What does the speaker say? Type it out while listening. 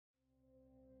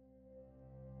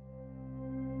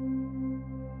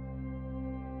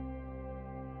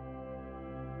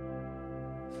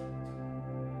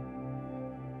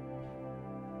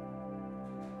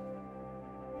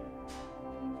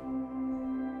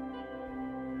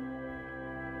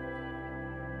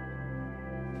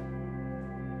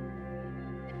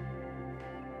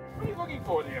looking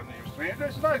for down there, man?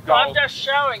 There's no gold. I'm just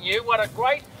showing you what a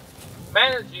great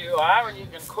manager you are, and you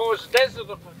can cause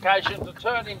desertification to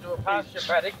turn into a pasture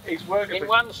paddock in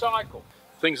one cycle.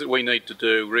 Things that we need to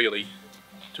do really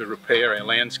to repair our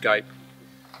landscape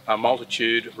are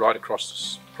multitude right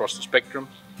across the spectrum.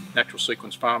 Natural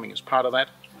sequence farming is part of that,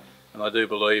 and I do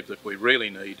believe that we really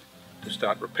need to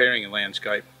start repairing the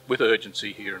landscape with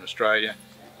urgency here in Australia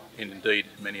and indeed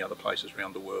many other places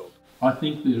around the world. I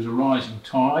think there's a rising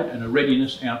tide and a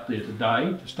readiness out there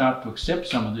today to start to accept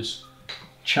some of this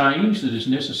change that is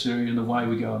necessary in the way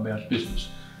we go about business.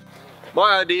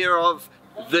 My idea of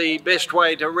the best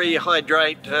way to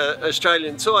rehydrate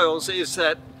Australian soils is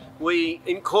that we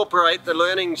incorporate the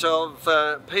learnings of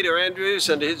Peter Andrews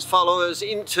and his followers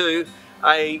into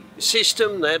a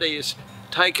system that is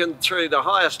taken through the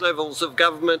highest levels of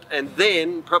government and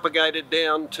then propagated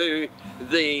down to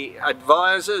the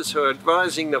advisors who are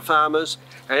advising the farmers,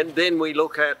 and then we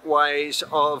look at ways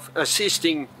of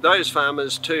assisting those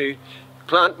farmers to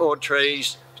plant more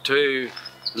trees, to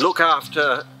look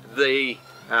after the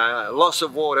loss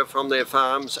of water from their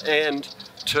farms, and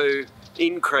to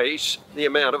increase the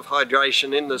amount of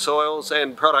hydration in the soils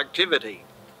and productivity.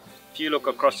 If you look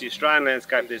across the Australian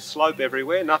landscape, there's slope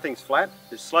everywhere, nothing's flat,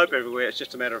 there's slope everywhere, it's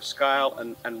just a matter of scale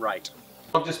and rate.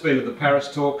 I've just been to the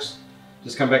Paris talks,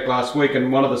 just come back last week,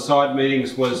 and one of the side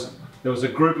meetings was, there was a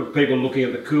group of people looking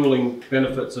at the cooling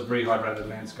benefits of rehydrated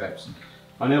landscapes.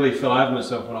 I nearly fell over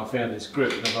myself when I found this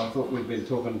group because I thought we'd been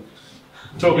talking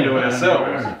to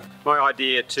ourselves. My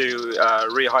idea to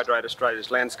rehydrate Australia's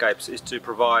landscapes is to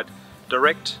provide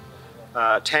direct,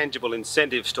 tangible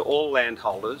incentives to all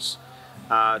landholders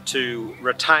to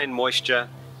retain moisture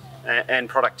and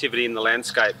productivity in the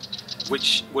landscape,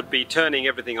 which would be turning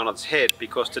everything on its head,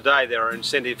 because today there are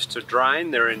incentives to drain,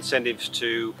 there are incentives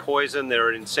to poison, there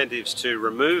are incentives to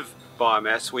remove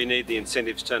biomass. We need the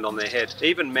incentives turned on their head,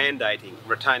 even mandating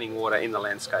retaining water in the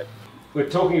landscape. We're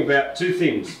talking about two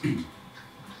things.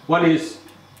 One is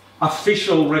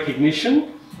official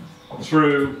recognition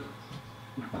through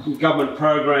government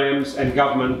programs and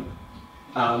government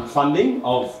funding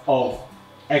of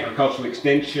agricultural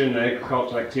extension and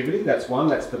agricultural activity. That's one,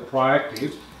 that's the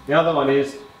proactive. The other one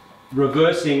is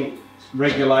reversing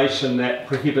regulation that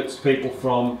prohibits people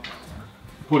from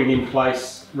putting in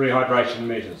place rehydration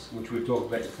measures, which we've talked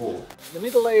about before. The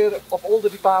middle layer of all the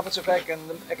departments of ag and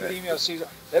academia,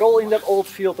 they're all in that old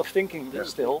field of thinking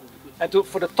still. And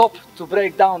for the top to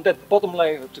break down that bottom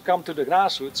layer to come to the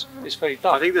grassroots is very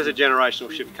tough. I think there's a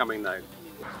generational shift coming though.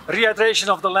 Rehydration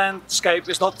of the landscape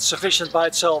is not sufficient by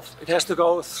itself. It has to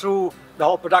go through the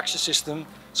whole production system,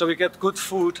 so we get good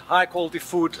food, high quality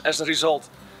food as a result.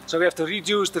 So we have to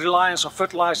reduce the reliance on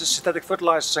fertilizers, synthetic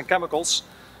fertilizers and chemicals,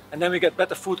 and then we get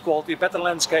better food quality, better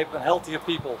landscape and healthier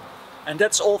people. And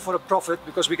that's all for a profit,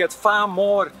 because we get far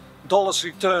more dollars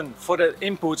return for the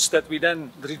inputs that we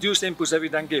then, the reduced inputs that we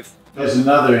then give. There's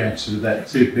another answer to that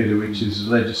too, Peter, which is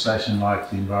legislation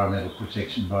like the Environmental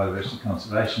Protection Biodiversity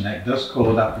Conservation Act does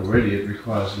call it up already. It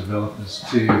requires developers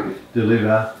to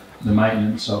deliver the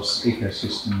maintenance of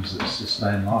ecosystems that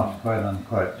sustain life, quote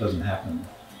unquote. Doesn't happen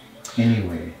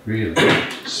anywhere really.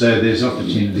 So there's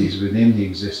opportunities within the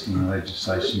existing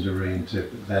legislation to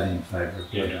reinterpret that in favour of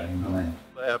protecting the land.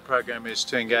 Our program is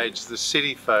to engage the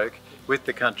city folk with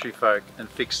the country folk and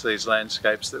fix these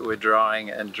landscapes that we're drying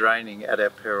and draining at our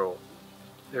peril.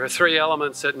 There are three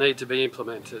elements that need to be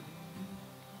implemented.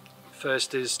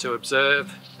 First is to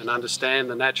observe and understand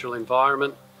the natural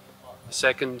environment. The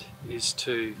second is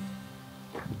to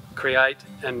create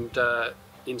and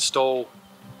install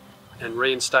and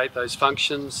reinstate those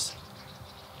functions.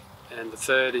 And the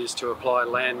third is to apply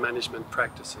land management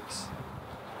practices.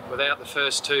 Without the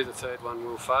first two, the third one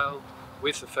will fail.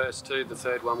 With the first two, the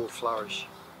third one will flourish.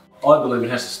 I believe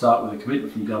it has to start with a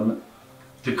commitment from government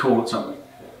to call it something.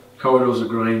 Corridors of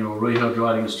Green or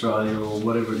Rehydrating Australia or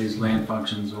whatever it is, land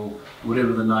functions or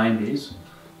whatever the name is.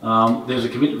 There's a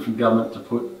commitment from government to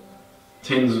put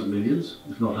tens of millions,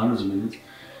 if not hundreds of millions,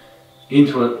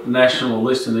 into a national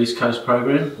list and East Coast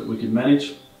program that we can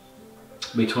manage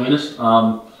between us.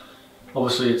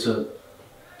 Obviously it's a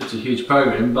huge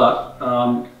program, but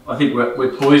I think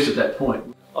we're poised at that point.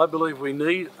 I believe we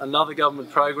need another government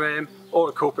program or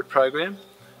a corporate program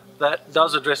that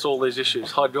does address all these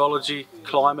issues: hydrology,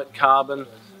 climate, carbon,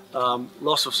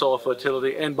 loss of soil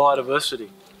fertility and biodiversity.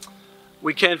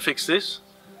 We can fix this.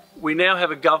 We now have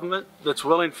a government that's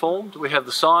well informed. We have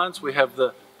the science, we have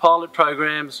the pilot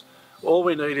programs. All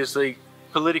we need is the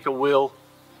political will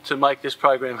to make this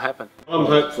program happen. I'm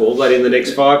hopeful that in the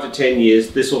next 5 to 10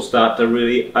 years this will start to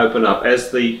really open up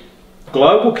as the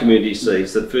global community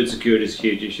sees that food security is a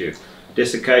huge issue.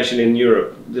 desiccation in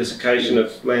Europe, desiccation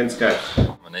of landscape.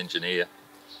 I'm an engineer,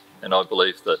 and I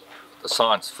believe that the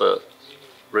science for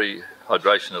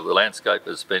rehydration of the landscape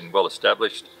has been well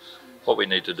established. What we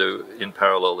need to do in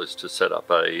parallel is to set up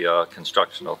a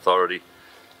construction authority,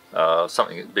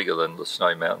 something bigger than the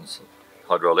Snowy Mountains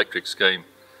hydroelectric scheme,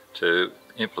 to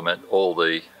implement all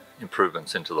the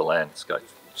improvements into the landscape.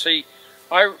 See,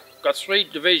 I've got 3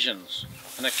 divisions.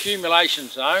 An accumulation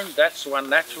zone, that's the one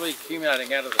naturally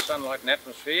accumulating out of the sunlight and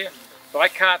atmosphere. If I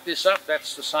cart this up,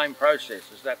 that's the same process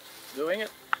as that's doing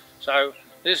it. So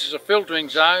this is a filtering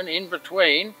zone in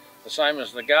between, the same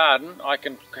as the garden. I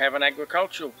can have an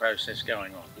agricultural process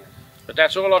going on. But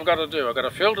that's all I've got to do. I've got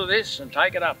to filter this and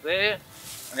take it up there,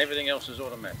 and everything else is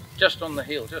automatic. Just on the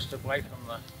hill, just away from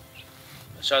the...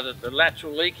 so that the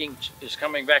lateral leaking is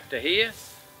coming back to here.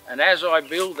 And as I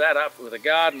build that up with a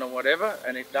garden or whatever,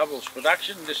 and it doubles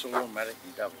production, this will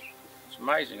automatically double. It's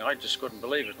amazing. I just couldn't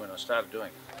believe it when I started doing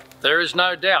it. There is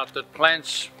no doubt that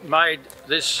plants made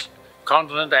this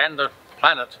continent and the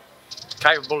planet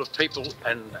capable of people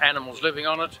and animals living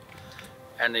on it.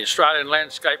 And the Australian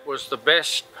landscape was the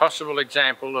best possible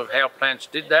example of how plants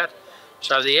did that.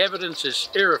 So the evidence is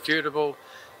irrefutable.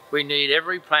 We need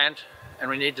every plant, and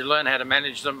we need to learn how to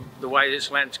manage them the way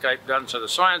this landscape done. So the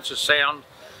science is sound.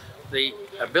 The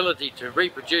ability to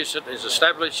reproduce it is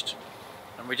established,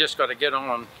 and we just got to get on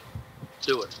and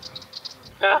do it.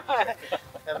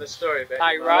 And the story about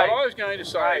Hey, Ray. What I was going to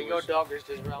say your dog is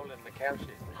just rolling the couch.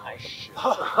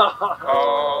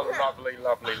 Oh, lovely,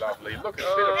 lovely, lovely. Look at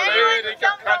Peter. He's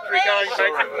got country going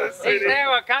back to the city. He's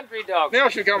now a country dog. Now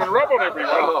she'll come and rub on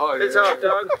everyone. It's our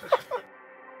dog.